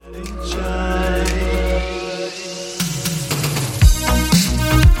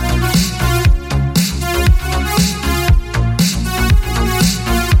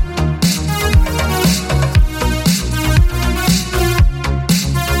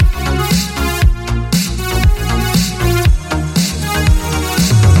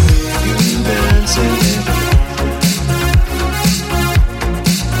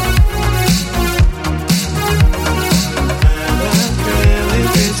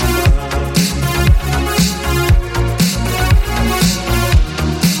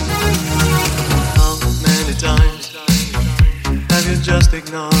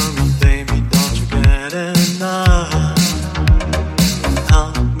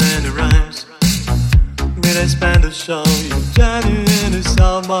they spend to show you genuineness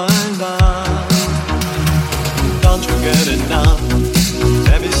of my love. Don't you get enough?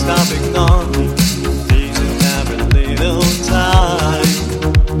 Baby, stop ignoring me. Easy every little time.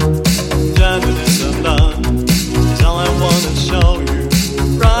 Genuineness of love is all I wanna show you.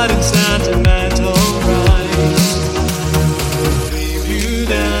 Right and sentimental rights. Leave you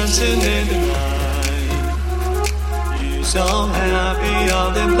dancing in the night. You so happy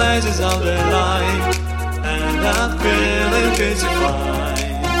all the places of their life. And that feeling fits you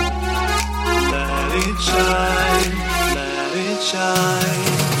fine. Let it shine, let it shine.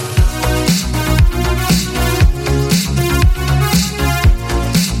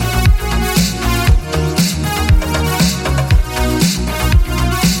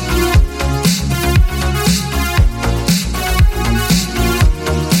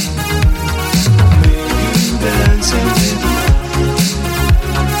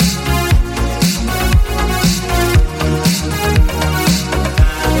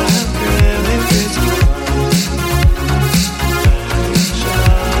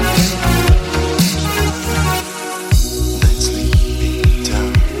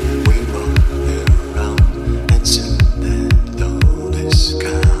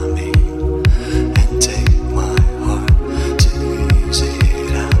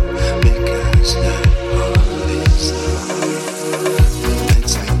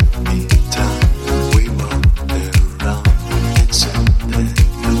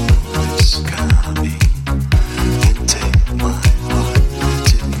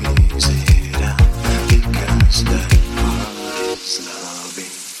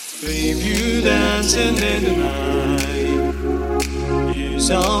 Leave you dancing in the night. You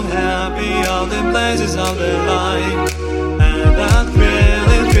so happy all the places of their life. And that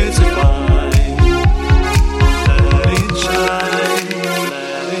feeling fits you fine. Let it shine,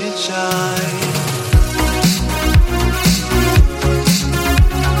 let it shine.